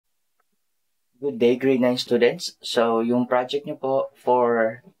Good day, grade 9 students. So, yung project nyo po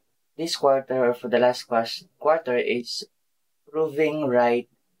for this quarter or for the last quarter is proving right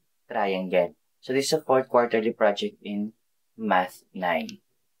triangle. So, this is a fourth quarterly project in Math 9.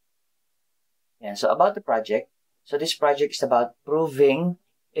 Yeah, so about the project. So, this project is about proving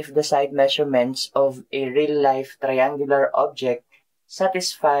if the side measurements of a real-life triangular object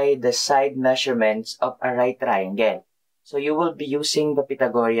satisfy the side measurements of a right triangle. So, you will be using the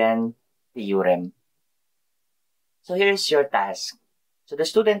Pythagorean theorem. So here's your task. So the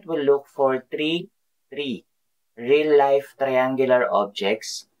student will look for three real-life triangular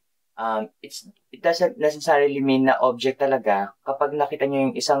objects. It doesn't necessarily mean na object talaga. Kapag nakita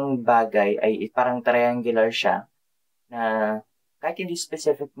nyo yung isang bagay ay parang triangular siya, na kahit hindi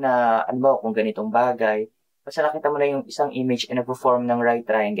specific na, ano ba, kung ganitong bagay, basta nakita mo na yung isang image na nagpo-form ng right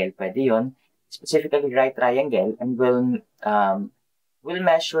triangle, pwede yun. Specifically right triangle, and will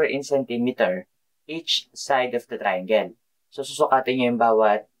measure in centimeter each side of the triangle. So, susukatin nyo yung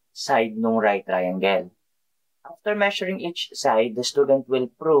bawat side ng right triangle. After measuring each side, the student will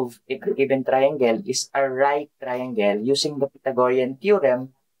prove if the given triangle is a right triangle using the Pythagorean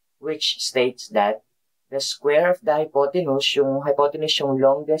theorem, which states that the square of the hypotenuse, yung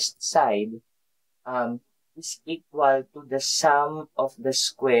longest side, is equal to the sum of the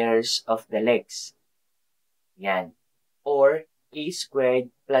squares of the legs. Yan. Or, a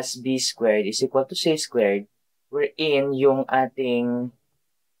squared plus b squared is equal to c squared, wherein yung ating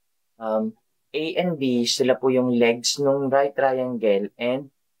a and b, sila po yung legs ng right triangle,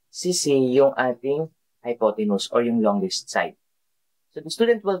 and c yung ating hypotenuse or yung longest side. So the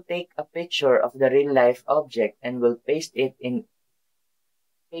student will take a picture of the real-life object and will paste it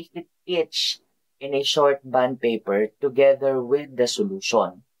each in a short bond paper together with the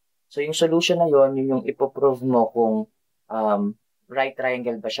solution. So yung solution na yun yung ipoprove mo kung right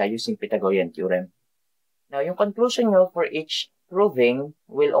triangle ba siya using Pythagorean theorem. Now, yung conclusion nyo for each proving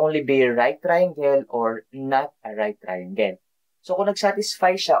will only be right triangle or not a right triangle. So, kung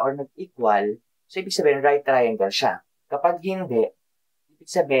nag-satisfy siya or nag-equal, so ibig sabihin right triangle siya. Kapag hindi,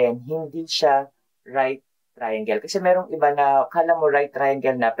 ibig sabihin hindi siya right triangle. Kasi merong iba na kala mo right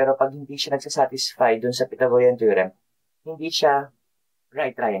triangle na, pero pag hindi siya nagsasatisfy dun sa Pythagorean theorem, hindi siya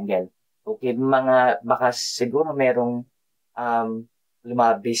right triangle. Okay, baka siguro merong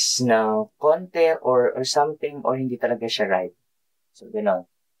lumabis na konti or something or hindi talaga siya right. So, gano'n.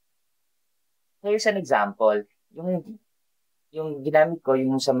 Here's an example. Yung ginamit ko,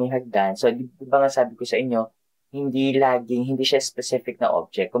 yung sa may hagdan. So, di ba nga sabi ko sa inyo, hindi siya specific na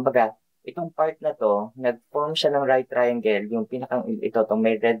object. Kumbaga, itong part na to, nag-form siya ng right triangle, yung itong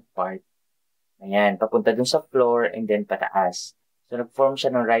may red part. Ayan, papunta dun sa floor and then pataas. So, nag-form siya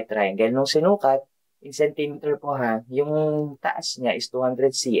ng right triangle. Nung sinukat, in centimeter po ha, yung taas niya is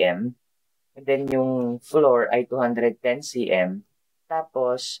 200 cm, and then yung floor ay 210 cm,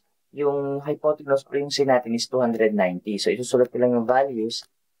 tapos yung hypotenuse or yung C natin is 290. So, isusulat ko lang yung values.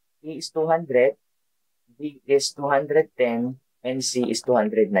 A is 200, B is 210, and C is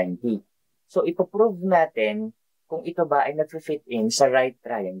 290. So, ipoprove natin kung ito ba ay nag-fit in sa right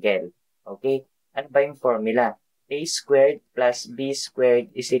triangle. Okay? Ano ba yung formula? A squared plus B squared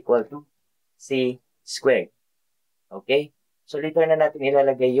is equal to C squared. Okay? So, later na natin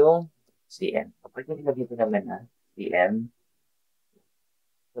ilalagay yung cm. Kapag nilagay ko naman na cm.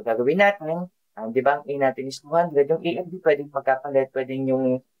 So, gagawin natin, di ba, ang A natin is 200. Yung A and B pwedeng magkapalit, pwedeng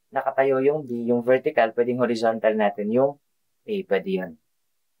yung nakatayo yung B, yung vertical, pwedeng horizontal natin yung A, pwede yun.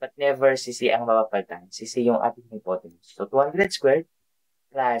 But never si C ang mapapalitan. Si C yung ating hypotenuse. So, 200 squared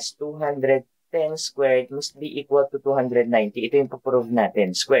plus 210 squared must be equal to 290. Ito yung paprove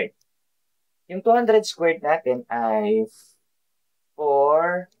natin, squared. Yung 200 squared natin ay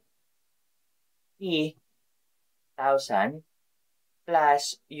 40,000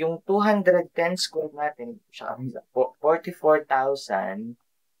 plus yung 210 squared natin, 44,100.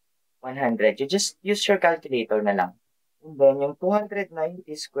 You just use your calculator na lang. And then, yung 290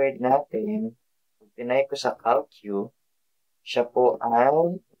 squared natin, pag tinay ko sa calcu, siya po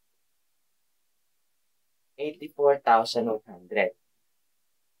ay 84,100.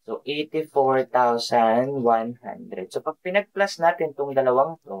 So, 84,100. So, pag pinag-plus natin itong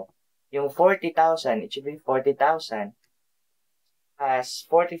dalawang to, yung 40,000, it should be 40,000 as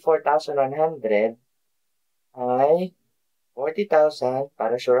 44,100 ay 40,000,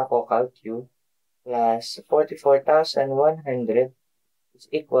 para sure ako, calcu, plus 44,100 is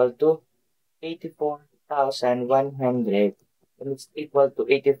equal to 84,100. And it's equal to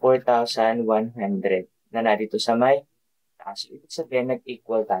 84,100 na narito sa may taas. Ibig sabihin,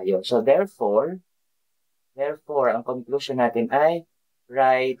 nag-equal tayo. So, therefore, ang conclusion natin ay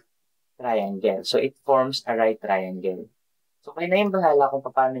right triangle. So, it forms a right triangle. So, kayo na yung bahala kung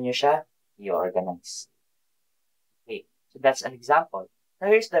paano nyo siya i-organize. Okay, so that's an example.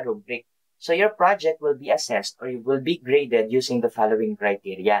 Now, here's the rubric. So, your project will be assessed or you will be graded using the following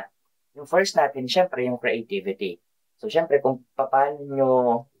criteria. Yung first natin, syempre, yung creativity. So, syempre, kung paano nyo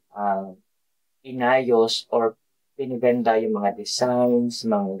uh, inayos or pinaganda yung mga designs,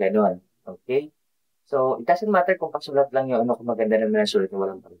 mga ganon. Okay? So, it doesn't matter kung pasulat lang yung ano, kung maganda naman ang sulat yung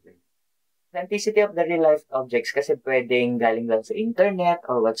walang problem. Authenticity of the real-life objects kasi pwedeng galing lang sa internet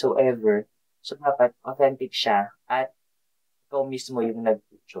or whatsoever. So, dapat authentic siya at ikaw mismo yung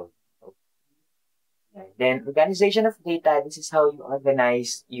nag-picture. Okay. Then, organization of data, this is how you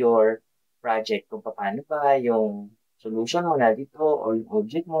organize your project. Kung paano ba yung solution mo na dito or yung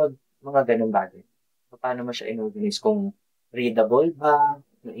object mo, mga ganun bagay. Paano mo siya in-organize, kung readable ba,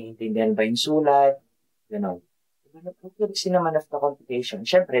 naiintindihan ba yung sulat, gano'n. Accuracy naman of the computation,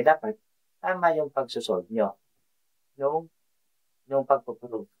 syempre dapat tama yung pagsosolve nyo. Yung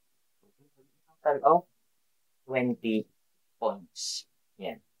pagpo-prove. Total of 20 points.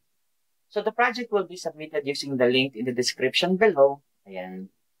 Yan. So the project will be submitted using the link in the description below. Ayan.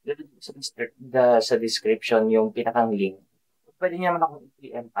 Sa description yung pinakang link. Pwede niya naman akong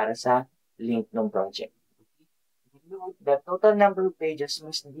i-PM para sa link ng project. The total number of pages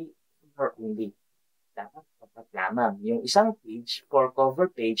must be 4 only. Dapat dapat lamang. Yung isang page, for cover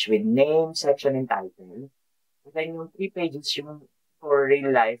page with name, section, and title. And then yung 3 pages yung for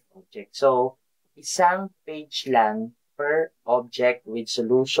real life object. So, isang page lang per object with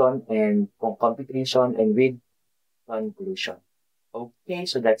solution and computation and with conclusion. Okay,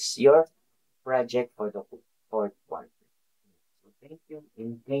 so that's your project for the fourth quarter. So thank you,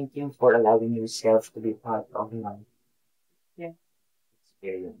 and thank you for allowing yourself to be part of my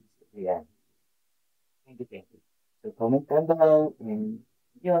experience. Yeah. Thank you, thank you. So comment down below and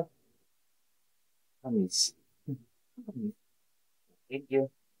yun, promise. Thank you.